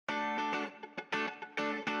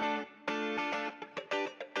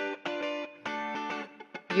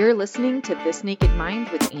You're listening to This Naked Mind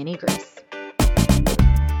with Annie Grace.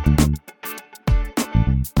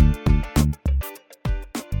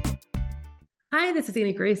 Hi, this is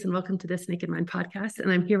Annie Grace, and welcome to This Naked Mind podcast. And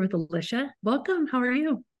I'm here with Alicia. Welcome. How are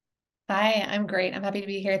you? Hi, I'm great. I'm happy to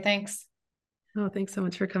be here. Thanks. Oh, thanks so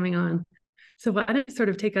much for coming on. So why don't you sort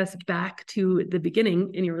of take us back to the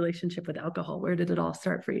beginning in your relationship with alcohol? Where did it all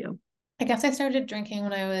start for you? I guess I started drinking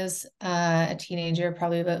when I was a teenager,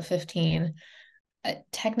 probably about 15.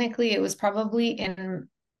 Technically, it was probably in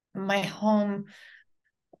my home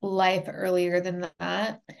life earlier than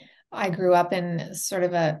that. I grew up in sort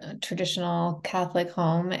of a traditional Catholic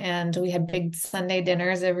home, and we had big Sunday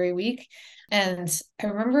dinners every week. And I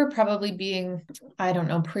remember probably being, I don't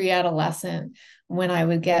know, pre-adolescent when I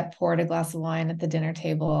would get poured a glass of wine at the dinner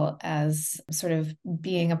table as sort of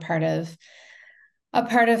being a part of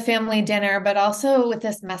family dinner, but also with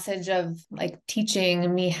this message of like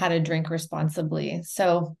teaching me how to drink responsibly.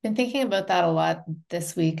 So been thinking about that a lot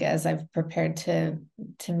this week as I've prepared to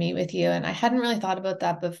meet with you. And I hadn't really thought about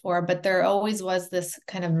that before, but there always was this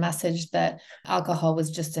kind of message that alcohol was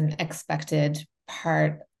just an expected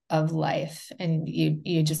part of life. And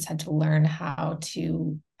you just had to learn how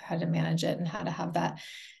to manage it and how to have that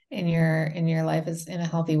in your life is in a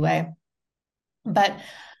healthy way. But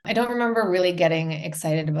I don't remember really getting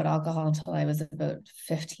excited about alcohol until I was about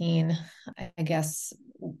 15. I guess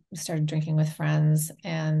started drinking with friends,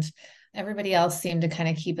 and everybody else seemed to kind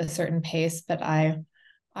of keep a certain pace, but I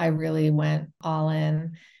really went all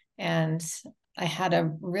in. And I had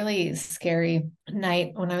a really scary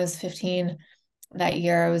night when I was 15. That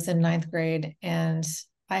year I was in ninth grade, and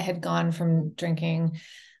I had gone from drinking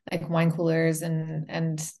like wine coolers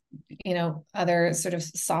and other sort of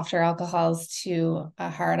softer alcohols to a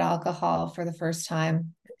hard alcohol for the first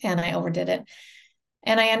time, and I overdid it,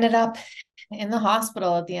 and I ended up in the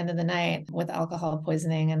hospital at the end of the night with alcohol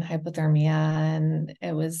poisoning and hypothermia. And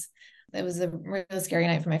it was a really scary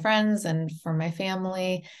night for my friends and for my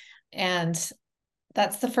family. And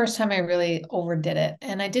that's the first time I really overdid it.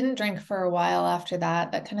 And I didn't drink for a while after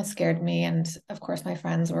that. That kind of scared me. And of course, my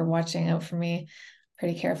friends were watching out for me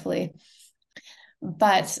pretty carefully.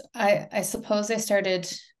 But I suppose I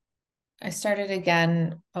started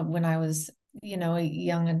again when I was, a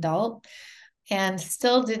young adult, and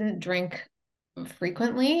still didn't drink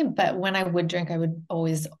frequently, but when I would drink, I would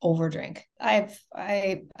always overdrink. I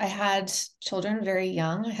had children very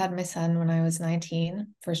young. I had my son when I was 19,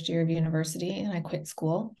 first year of university, and I quit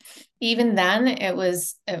school. Even then, it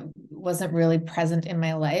wasn't really present in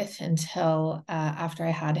my life until after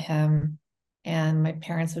I had him, and my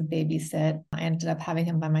parents would babysit. I ended up having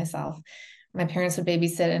him by myself. My parents would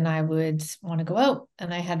babysit, and I would want to go out,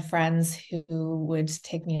 and I had friends who would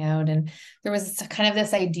take me out. And there was kind of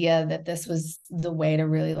this idea that this was the way to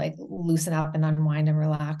really like loosen up and unwind and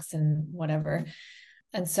relax and whatever.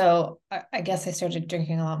 And so I guess I started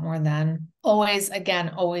drinking a lot more then, always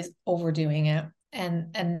overdoing it,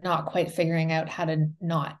 and not quite figuring out how to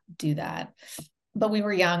not do that. But we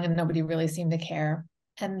were young and nobody really seemed to care.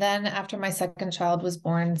 And then after my second child was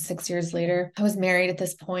born 6 years later, I was married at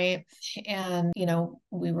this point, and,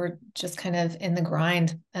 we were just kind of in the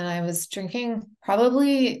grind, and I was drinking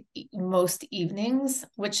probably most evenings,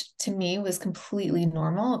 which to me was completely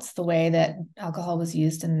normal. It's the way that alcohol was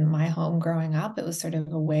used in my home growing up. It was sort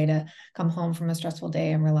of a way to come home from a stressful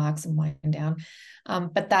day and relax and wind down.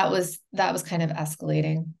 But that was kind of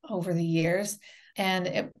escalating over the years. And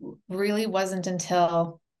it really wasn't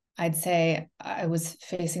until I'd say I was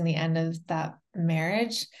facing the end of that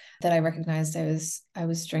marriage that I recognized I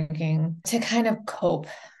was drinking to kind of cope,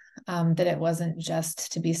 that it wasn't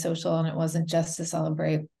just to be social and it wasn't just to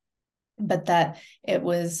celebrate, but that it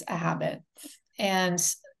was a habit. And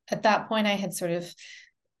at that point, I had sort of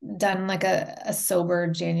done like a sober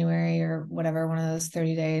January or whatever, one of those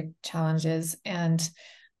 30-day challenges, and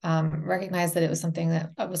recognized that it was something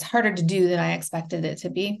that was harder to do than I expected it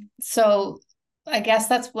to be. So I guess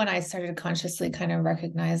that's when I started consciously kind of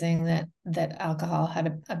recognizing that alcohol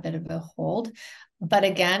had a bit of a hold. But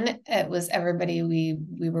again, it was everybody we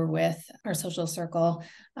were with, our social circle.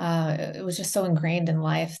 It was just so ingrained in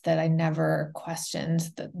life that I never questioned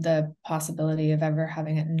the possibility of ever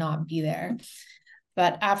having it not be there.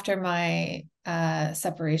 But after my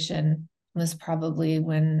separation was probably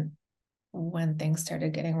when things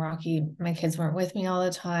started getting rocky. My kids weren't with me all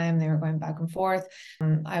the time. They were going back and forth.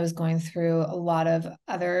 I was going through a lot of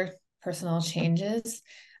other personal changes,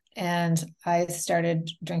 and I started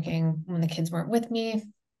drinking when the kids weren't with me,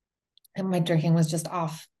 and my drinking was just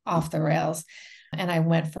off the rails. And I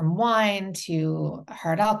went from wine to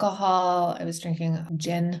hard alcohol. I was drinking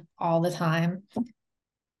gin all the time.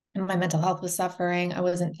 and my mental health was suffering. I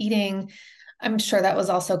wasn't eating. I'm sure that was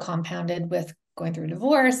also compounded with going through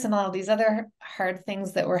divorce and all these other hard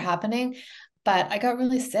things that were happening. But I got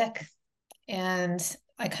really sick, and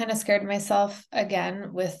I kind of scared myself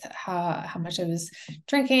again with how much I was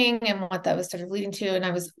drinking and what that was sort of leading to. And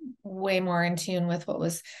I was way more in tune with what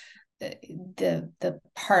was the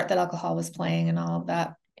part that alcohol was playing and all of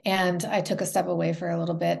that. And I took a step away for a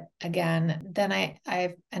little bit again. Then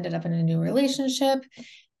I ended up in a new relationship.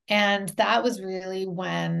 And that was really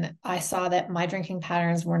when I saw that my drinking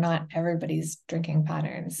patterns were not everybody's drinking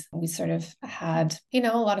patterns. We sort of had, a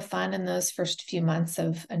lot of fun in those first few months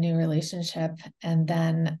of a new relationship. And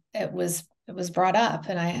then it was brought up,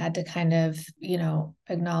 and I had to kind of,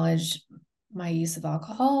 acknowledge my use of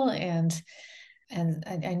alcohol, and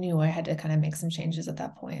I knew I had to kind of make some changes at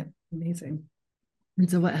that point. Amazing. And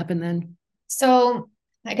so what happened then? So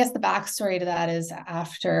I guess the backstory to that is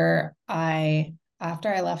after I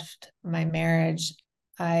left my marriage,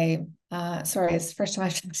 sorry, it's the first time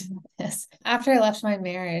I've talked about this. After I left my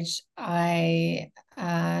marriage, I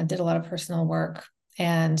did a lot of personal work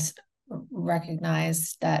and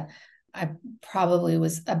recognized that I probably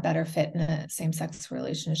was a better fit in a same-sex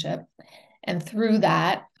relationship. And through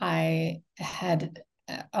that, I had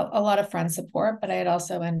a lot of friend support, but I had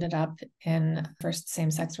also ended up in first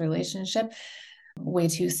same-sex relationship way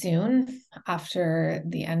too soon after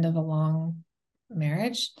the end of a long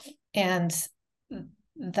marriage. And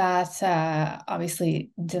that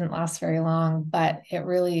obviously didn't last very long, but it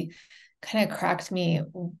really kind of cracked me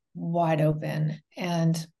wide open.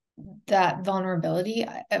 And that vulnerability,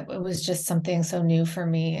 it was just something so new for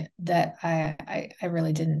me that I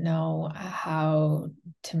really didn't know how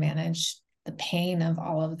to manage the pain of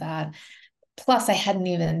all of that. Plus, I hadn't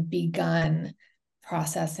even begun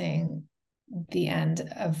processing the end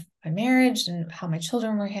of my marriage and how my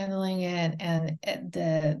children were handling it, and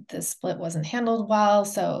the split wasn't handled well.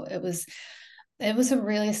 So it was a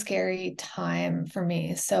really scary time for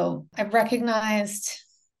me. So I recognized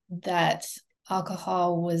that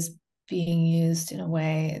alcohol was being used in a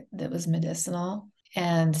way that was medicinal,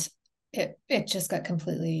 and it just got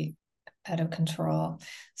completely out of control.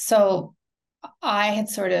 So I had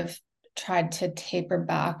sort of tried to taper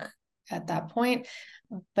back at that point,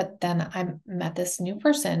 but then I met this new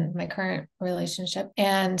person, my current relationship,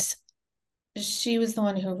 and she was the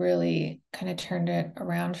one who really kind of turned it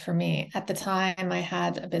around for me. At the time, I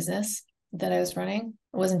had a business that I was running.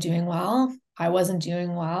 I wasn't doing well. I wasn't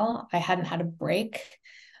doing well. I hadn't had a break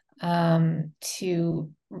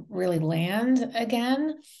to really land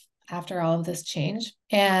again after all of this change.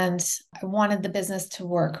 And I wanted the business to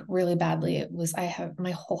work really badly.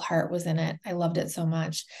 My whole heart was in it. I loved it so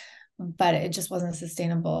much, but it just wasn't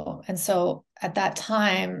sustainable. And so at that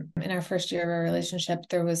time, in our first year of our relationship,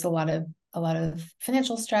 there was a lot of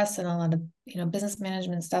financial stress and a lot of, business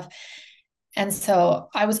management stuff. And so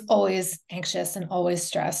I was always anxious and always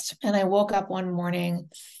stressed. And I woke up one morning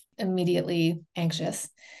immediately anxious.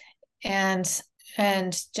 And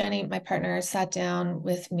Jenny, my partner, sat down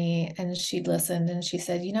with me and she'd listened, and she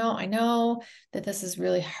said, I know that this is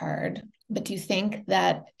really hard, but do you think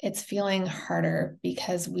that it's feeling harder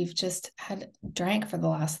because we've just had drank for the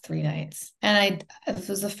last 3 nights? And it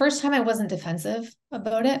was the first time I wasn't defensive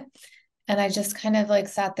about it. And I just kind of like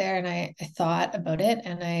sat there and I thought about it,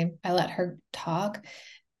 and I let her talk.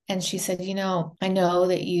 And she said, I know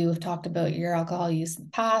that you've talked about your alcohol use in the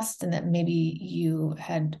past, and that maybe you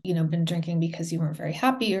had, been drinking because you weren't very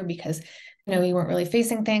happy, or because, you weren't really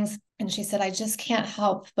facing things. And she said, I just can't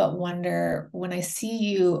help but wonder, when I see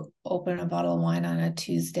you open a bottle of wine on a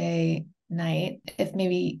Tuesday night, if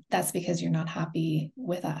maybe that's because you're not happy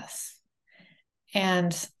with us.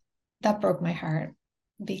 And that broke my heart,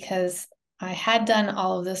 because I had done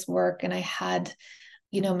all of this work, and I had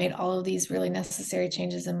made all of these really necessary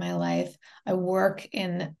changes in my life. I work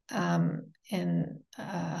in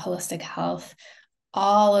holistic health.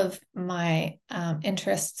 All of my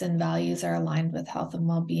interests and values are aligned with health and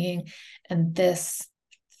well-being. And this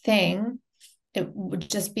thing, it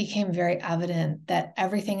just became very evident that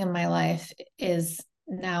everything in my life is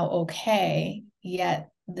now okay, yet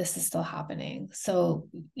this is still happening. So,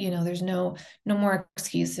 there's no more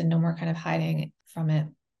excuse and no more kind of hiding from it.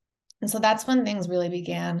 And so that's when things really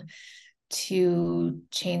began to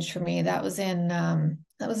change for me. That was in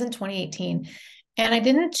 2018. And I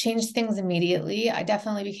didn't change things immediately. I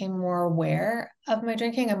definitely became more aware of my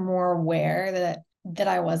drinking and more aware that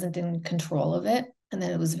I wasn't in control of it, and that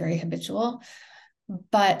it was very habitual.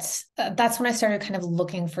 But that's when I started kind of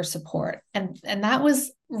looking for support. And that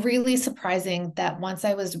was really surprising, that once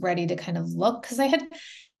I was ready to kind of look, because I had,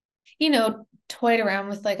 toyed around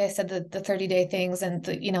with, like I said, the 30-day things and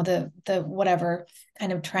the whatever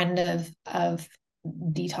kind of trend of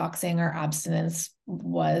detoxing or abstinence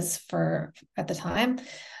was for at the time.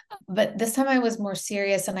 But this time I was more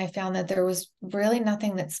serious, and I found that there was really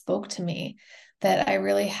nothing that spoke to me, that I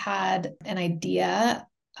really had an idea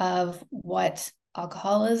of what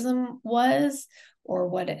alcoholism was or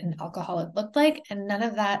what an alcoholic looked like. And none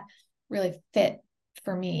of that really fit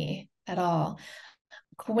for me at all.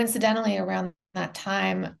 Coincidentally, around that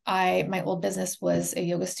time, my old business was a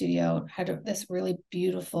yoga studio, had this really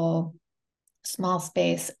beautiful small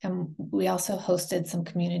space. And we also hosted some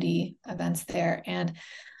community events there. And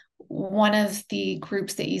one of the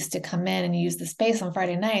groups that used to come in and use the space on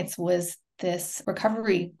Friday nights was this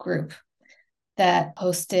recovery group that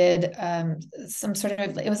hosted some sort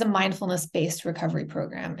of, it was a mindfulness-based recovery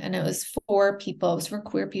program. And it was for people, it was for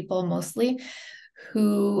queer people mostly,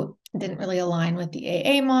 who didn't really align with the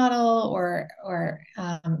AA model or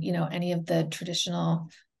any of the traditional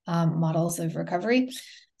models of recovery.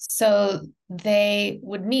 So they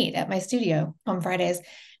would meet at my studio on Fridays,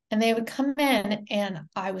 and they would come in, and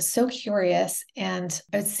I was so curious, and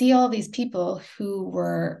I would see all these people who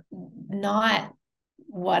were not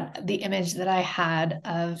what the image that I had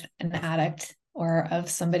of an addict or of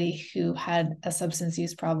somebody who had a substance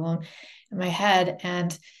use problem in my head.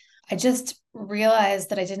 And I just realized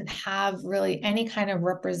that I didn't have really any kind of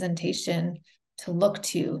representation to look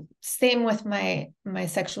to. Same with my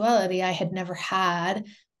sexuality. I had never had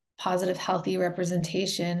positive, healthy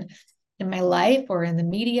representation in my life or in the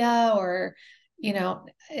media, or,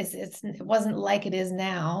 it wasn't like it is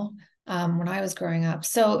now when I was growing up.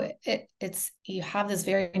 So it's you have this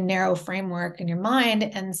very narrow framework in your mind.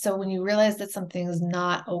 And so when you realize that something is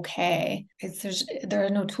not okay, there are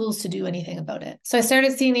no tools to do anything about it. So I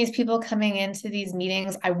started seeing these people coming into these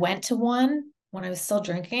meetings. I went to one when I was still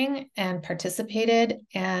drinking and participated,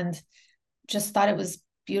 and just thought it was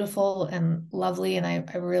beautiful and lovely. And I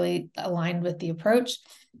really aligned with the approach.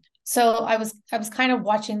 So I was kind of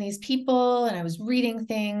watching these people, and I was reading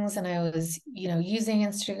things, and I was, using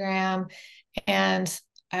Instagram, and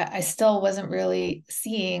I still wasn't really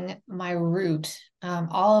seeing my root.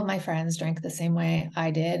 All of my friends drank the same way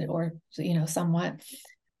I did, or, somewhat.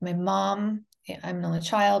 My mom, I'm an only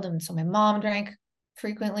child, and so my mom drank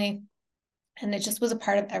frequently, and it just was a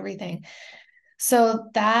part of everything. So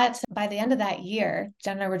that by the end of that year,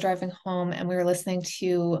 Jen and I were driving home, and we were listening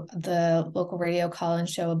to the local radio call-in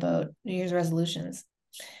show about New Year's resolutions.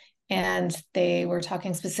 And they were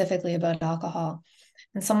talking specifically about alcohol.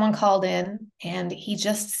 And someone called in, and he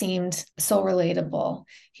just seemed so relatable.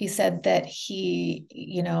 He said that he,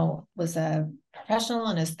 was a professional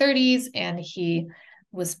in his 30s, and he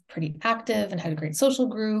was pretty active and had a great social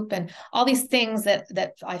group and all these things that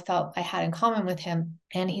I felt I had in common with him.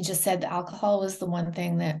 And he just said that alcohol was the one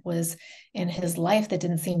thing that was in his life that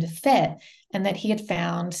didn't seem to fit, and that he had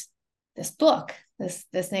found this book,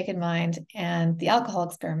 this Naked Mind and the Alcohol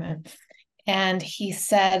Experiment. And he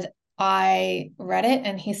said, I read it,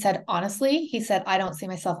 and he said, honestly, I don't see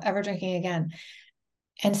myself ever drinking again.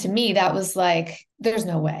 And to me, that was like, there's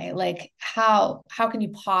no way. Like, how can you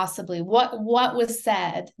possibly, what was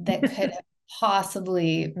said that could have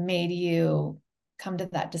possibly made you come to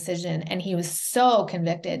that decision? And he was so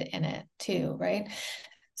convicted in it too, right?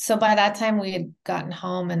 So by that time we had gotten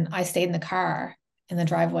home, and I stayed in the car in the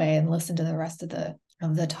driveway and listened to the rest of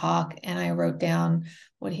the talk. And I wrote down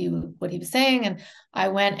what he was saying. And I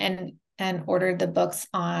went and ordered the books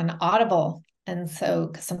on Audible. And so,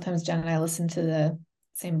 because sometimes Jen and I listen to the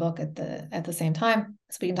same book at the same time,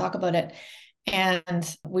 so we can talk about it.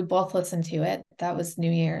 And we both listened to it. That was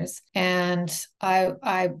New Year's. And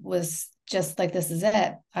I was just like, this is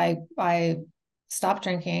it. I stopped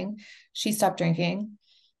drinking. She stopped drinking.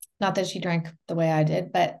 Not that she drank the way I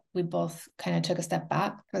did, but we both kind of took a step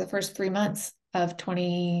back for the first 3 months of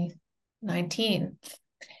 2019.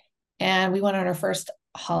 And we went on our first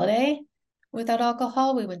holiday without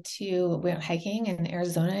alcohol. We went hiking in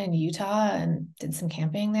Arizona and Utah and did some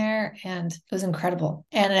camping there, and it was incredible.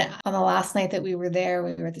 And on the last night that we were there,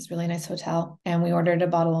 we were at this really nice hotel, and we ordered a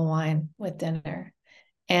bottle of wine with dinner.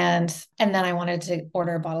 And then I wanted to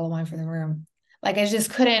order a bottle of wine for the room. Like, I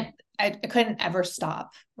just couldn't ever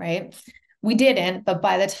stop, right? We didn't, but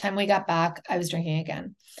by the time we got back, I was drinking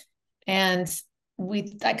again. And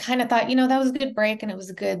I kind of thought, that was a good break, and it was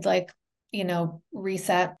a good,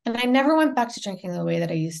 reset. And I never went back to drinking the way that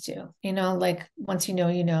I used to, like, once you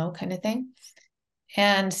know kind of thing.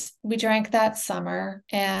 And we drank that summer,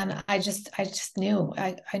 and I just knew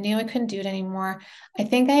I knew I couldn't do it anymore. I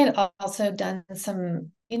think I had also done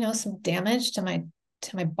some damage to my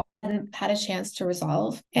body, and had a chance to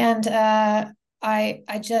resolve. And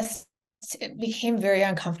it became very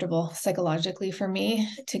uncomfortable psychologically for me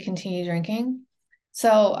to continue drinking.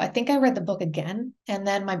 So I think I read the book again. And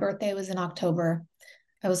then my birthday was in October.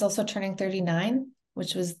 I was also turning 39,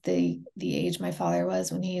 which was the age my father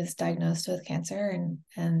was when he was diagnosed with cancer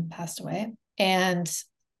and passed away. And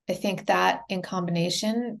I think that in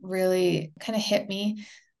combination really kind of hit me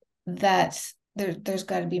that there's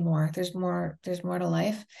got to be more. There's more to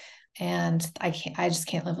life. And I just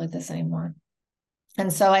can't live like this anymore.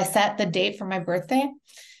 And so I set the date for my birthday,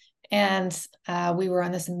 and we were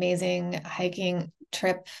on this amazing hiking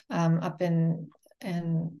trip up in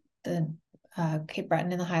the Cape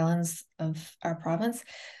Breton in the Highlands of our province.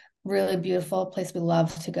 Really beautiful place we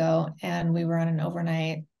love to go. And we were on an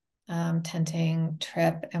overnight tenting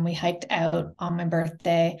trip, and we hiked out on my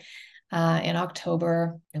birthday in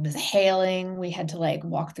October. It was hailing. We had to like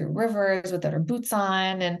walk through rivers without our boots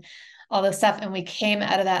on and all this stuff. And we came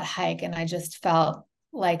out of that hike, and I just felt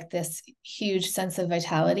like this huge sense of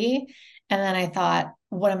vitality. And then I thought,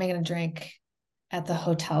 what am I going to drink at the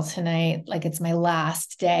hotel tonight? Like it's my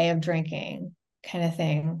last day of drinking kind of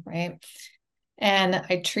thing, right? And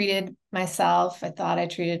I treated myself. I thought I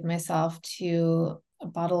treated myself to a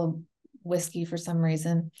bottle of whiskey for some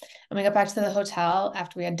reason. And we got back to the hotel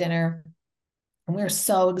after we had dinner, and we were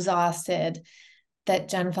so exhausted that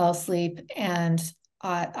Jen fell asleep, and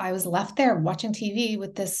I was left there watching TV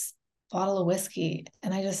with this bottle of whiskey.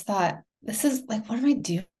 And I just thought, this is like, what am I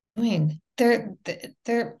doing? There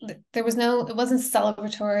was no, it wasn't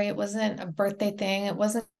celebratory. It wasn't a birthday thing. It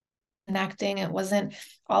wasn't connecting. It wasn't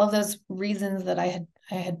all of those reasons that I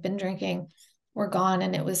had been drinking were gone.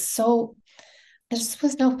 And it just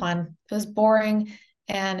was no fun. It was boring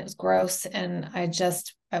and it was gross. And I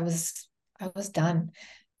was done.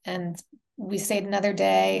 And we stayed another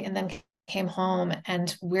day and then came home.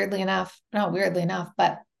 And not weirdly enough,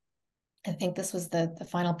 but I think this was the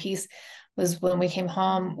final piece, was when we came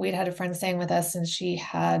home, we'd had a friend staying with us, and she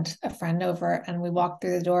had a friend over, and we walked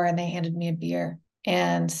through the door and they handed me a beer,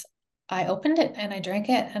 and I opened it and I drank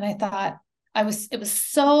it. And I thought it was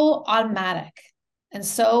so automatic and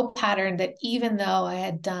so patterned that even though I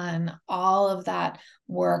had done all of that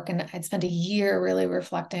work and I'd spent a year really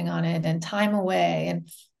reflecting on it and time away and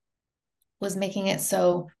was making it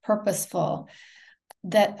so purposeful,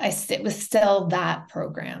 that it was still that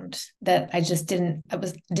programmed that I just didn't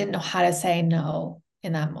know how to say no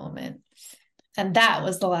in that moment. And that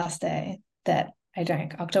was the last day that I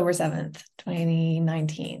drank, October 7th,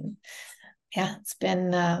 2019. Yeah, it's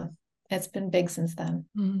been big since then.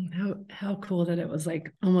 How cool that it was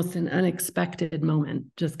like almost an unexpected moment,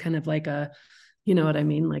 just kind of like you know what I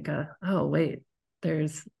mean? Like oh wait, I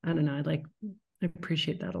don't know, I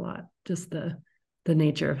appreciate that a lot. Just the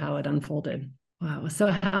nature of how it unfolded. Wow. So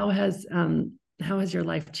how has your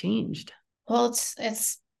life changed? Well,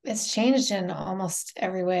 it's changed in almost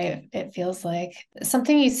every way. It feels like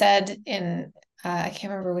something you said in I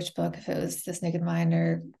can't remember which book, if it was This Naked Mind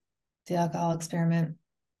or The Alcohol Experiment.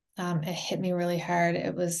 It hit me really hard.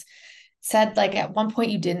 It was said like at one point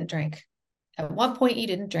you didn't drink. At one point you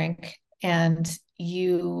didn't drink, and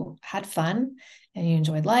you had fun and you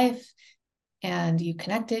enjoyed life and you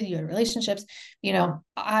connected, you had relationships. You know,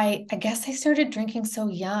 I guess I started drinking so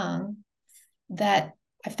young that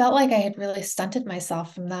I felt like I had really stunted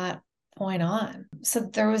myself from that point on. So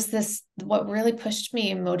there was what really pushed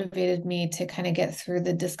me and motivated me to kind of get through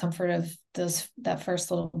the discomfort of that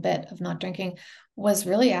first little bit of not drinking, was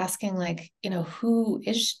really asking, like, you know, who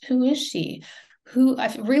is she? Who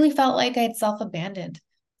I really felt like I had self-abandoned.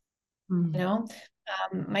 You know,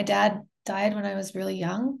 my dad died when I was really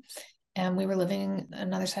young, and we were living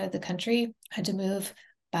another side of the country. I had to move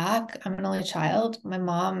back. I'm an only child. My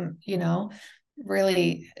mom, you know,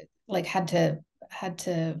 really like had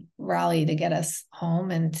to rally to get us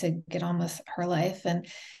home and to get on with her life. And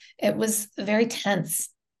it was very tense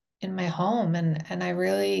in my home. And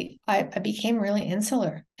I became really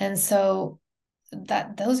insular. And so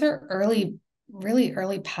those are really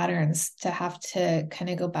early patterns to have to kind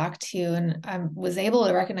of go back to. And I was able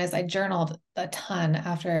to recognize, I journaled a ton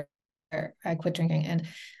after I quit drinking, and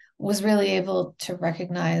was really able to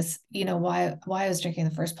recognize, you know, why I was drinking in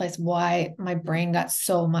the first place, why my brain got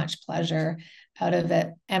so much pleasure out of it,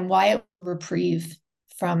 and why it reprieve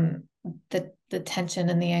from the tension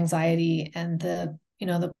and the anxiety and the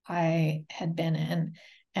I had been in,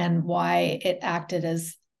 and why it acted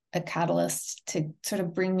as a catalyst to sort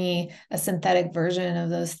of bring me a synthetic version of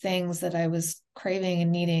those things that I was craving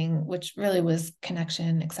and needing, which really was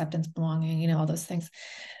connection, acceptance, belonging, you know, all those things.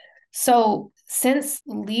 So since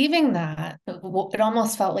leaving that, it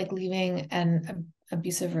almost felt like leaving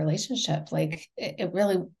abusive relationship. Like it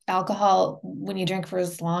really, alcohol, when you drink for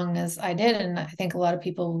as long as I did, and I think a lot of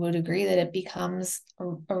people would agree, that it becomes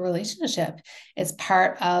a relationship. It's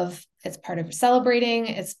part of celebrating.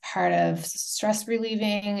 It's part of stress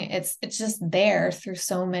relieving. It's just there through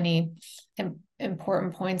so many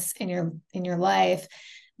important points in your life,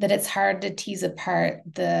 that it's hard to tease apart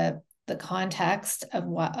the context of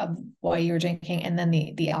why you were drinking, and then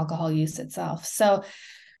the alcohol use itself. So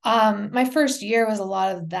my first year was a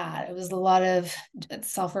lot of that. It was a lot of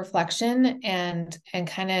self-reflection and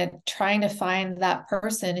kind of trying to find that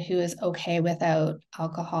person who is okay without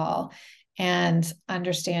alcohol, and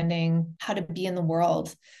understanding how to be in the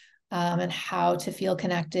world, and how to feel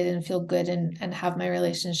connected and feel good, and have my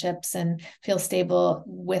relationships and feel stable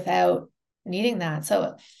without needing that.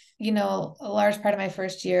 So, a large part of my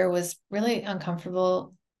first year was really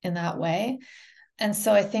uncomfortable in that way. And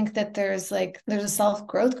so I think that there's a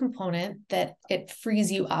self-growth component that it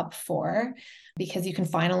frees you up for, because you can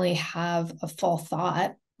finally have a full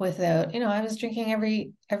thought without, I was drinking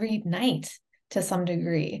every night to some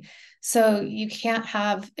degree. So you can't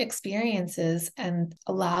have experiences and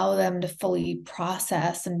allow them to fully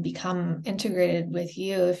process and become integrated with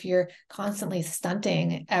you if you're constantly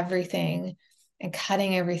stunting everything and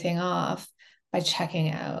cutting everything off by checking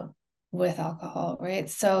out with alcohol, right?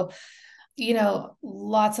 So,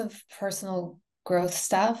 lots of personal growth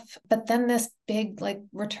stuff, but then this big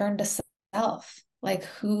return to self. Like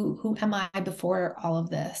who am I before all of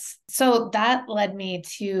this? So that led me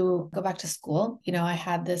to go back to school.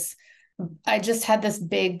 I just had this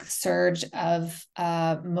big surge of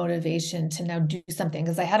motivation to now do something,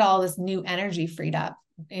 because I had all this new energy freed up.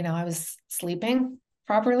 I was sleeping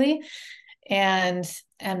properly, and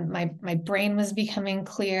my brain was becoming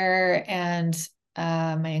clear, and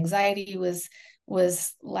my anxiety was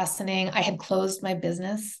lessening. I had closed my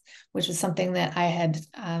business, which was something that I had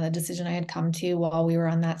the decision I had come to while we were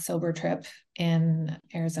on that sober trip in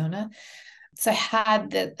Arizona. So I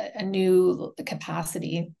had a new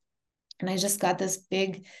capacity, and I just got this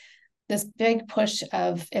big push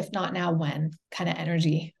of, if not now, when, kind of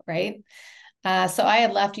energy, right? So I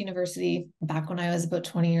had left university back when I was about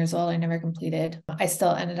 20 years old. I never completed. I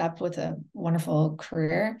still ended up with a wonderful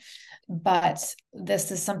career, but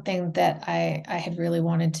this is something that I had really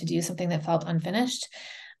wanted to do, something that felt unfinished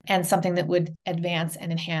and something that would advance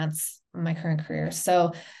and enhance my current career.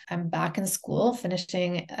 So I'm back in school,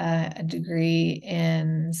 finishing a degree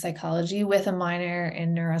in psychology with a minor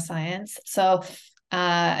in neuroscience. So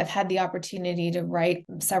I've had the opportunity to write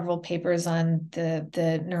several papers on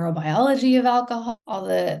the neurobiology of alcohol, all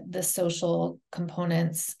the social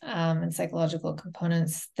components and psychological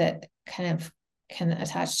components that kind of can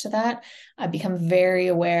attach to that. I've become very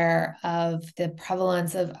aware of the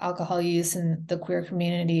prevalence of alcohol use in the queer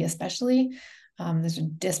community, especially. There's a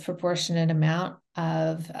disproportionate amount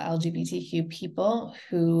of LGBTQ people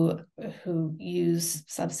who use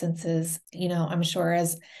substances, I'm sure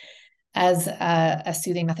as a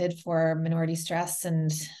soothing method for minority stress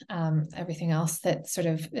and everything else that sort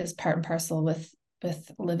of is part and parcel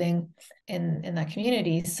with living in that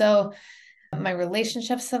community. So my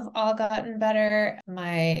relationships have all gotten better.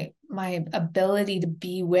 My ability to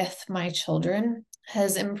be with my children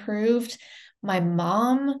has improved. My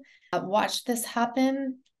mom watched this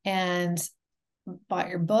happen and bought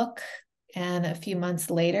your book, and a few months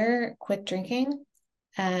later quit drinking.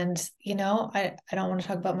 And, I don't want to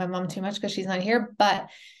talk about my mom too much because she's not here, but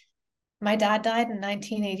my dad died in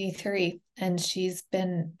 1983, and she's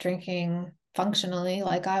been drinking functionally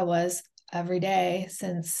like I was every day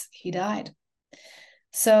since he died.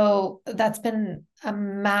 So that's been a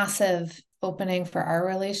massive opening for our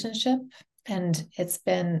relationship. And it's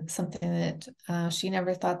been something that she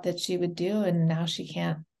never thought that she would do. And now she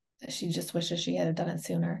can't, she just wishes she had done it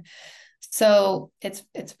sooner. So it's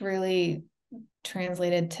really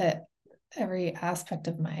translated to every aspect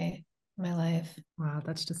of my life. Wow,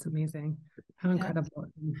 that's just amazing. How incredible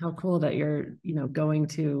and how cool that you're, going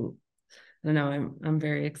to, I don't know, I'm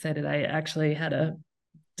very excited. I actually had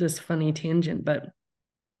this funny tangent, but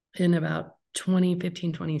in about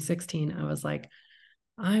 2015, 2016, I was like,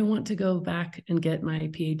 I want to go back and get my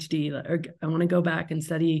PhD, or I want to go back and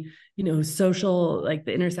study, social, like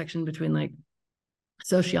the intersection between like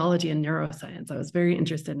sociology and neuroscience. I was very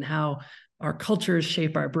interested in how our cultures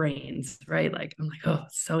shape our brains, right? Like, I'm like, oh,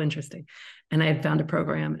 so interesting. And I had found a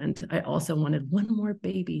program, and I also wanted one more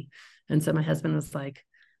baby. And so my husband was like,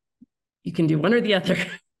 you can do one or the other,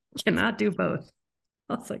 cannot do both.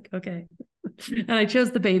 I was like, okay. And I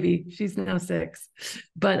chose the baby. She's now 6.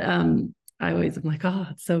 But I'm like, oh,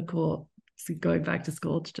 it's so cool. So going back to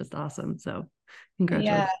school, it's just awesome. So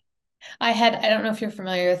congratulations. I don't know if you're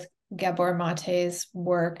familiar with Gabor Mate's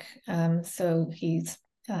work. So he's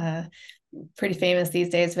pretty famous these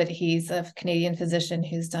days, but he's a Canadian physician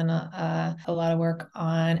who's done a lot of work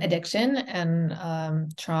on addiction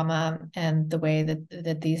and trauma and the way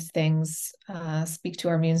that these things speak to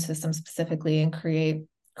our immune system specifically and create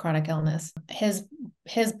chronic illness. His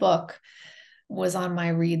book was on my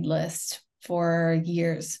read list for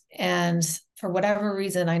years. And for whatever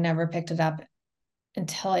reason, I never picked it up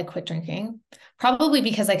until I quit drinking, probably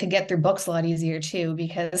because I could get through books a lot easier too,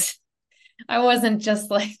 because I wasn't just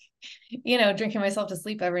like, drinking myself to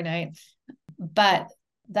sleep every night. But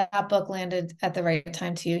that book landed at the right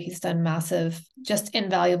time too. He's done massive, just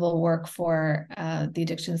invaluable work for the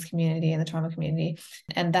addictions community and the trauma community.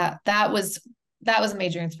 And that was a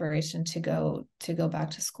major inspiration to go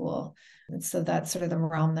back to school. And so that's sort of the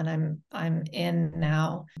realm that I'm in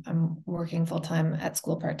now. I'm working full time at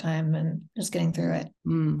school part-time and just getting through it.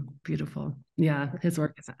 Beautiful. Yeah, his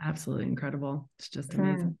work is absolutely incredible. It's just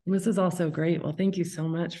amazing. This is also great. Well, thank you so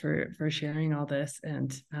much for sharing all this.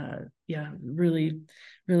 And really,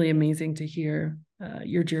 really amazing to hear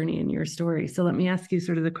your journey and your story. So let me ask you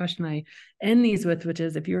sort of the question I end these with, which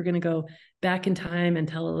is, if you were going to go back in time and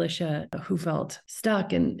tell Alicia, who felt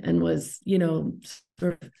stuck and was,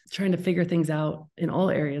 sort of trying to figure things out in all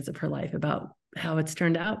areas of her life, about how it's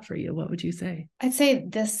turned out for you, what would you say? I'd say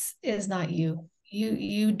this is not you.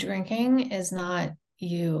 You drinking is not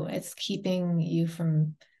you. It's keeping you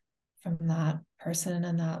from that person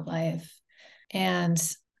and that life. And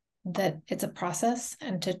that it's a process,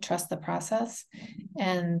 and to trust the process,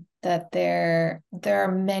 and that there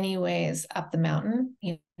are many ways up the mountain.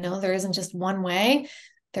 There isn't just one way.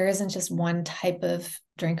 There isn't just one type of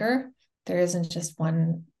drinker. There isn't just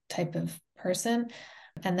one type of person.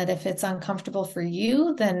 And that if it's uncomfortable for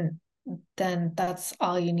you, then that's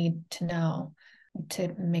all you need to know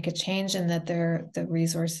to make a change, and that the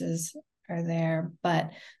resources are there.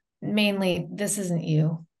 But mainly, this isn't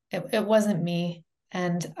you. It wasn't me.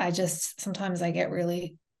 And sometimes I get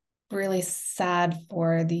really, really sad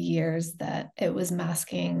for the years that it was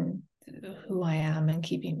masking who I am and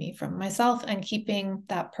keeping me from myself and keeping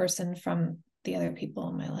that person from the other people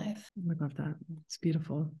in my life. I love that. It's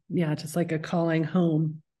beautiful. Yeah, just like a calling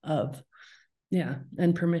home of,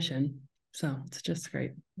 and permission. So it's just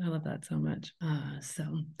great. I love that so much. So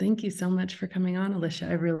thank you so much for coming on, Alicia.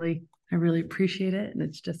 I really appreciate it. And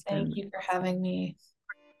it's just thank you for having me.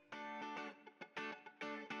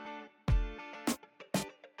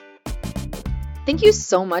 Thank you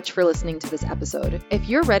so much for listening to this episode. If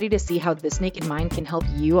you're ready to see how This Naked Mind can help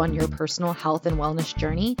you on your personal health and wellness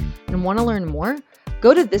journey and want to learn more,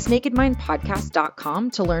 go to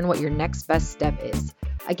thisnakedmindpodcast.com to learn what your next best step is.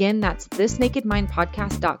 Again, that's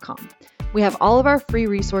thisnakedmindpodcast.com. We have all of our free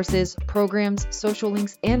resources, programs, social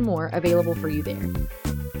links, and more available for you there.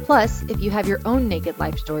 Plus, if you have your own naked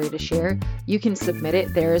life story to share, you can submit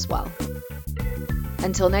it there as well.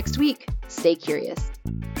 Until next week, stay curious.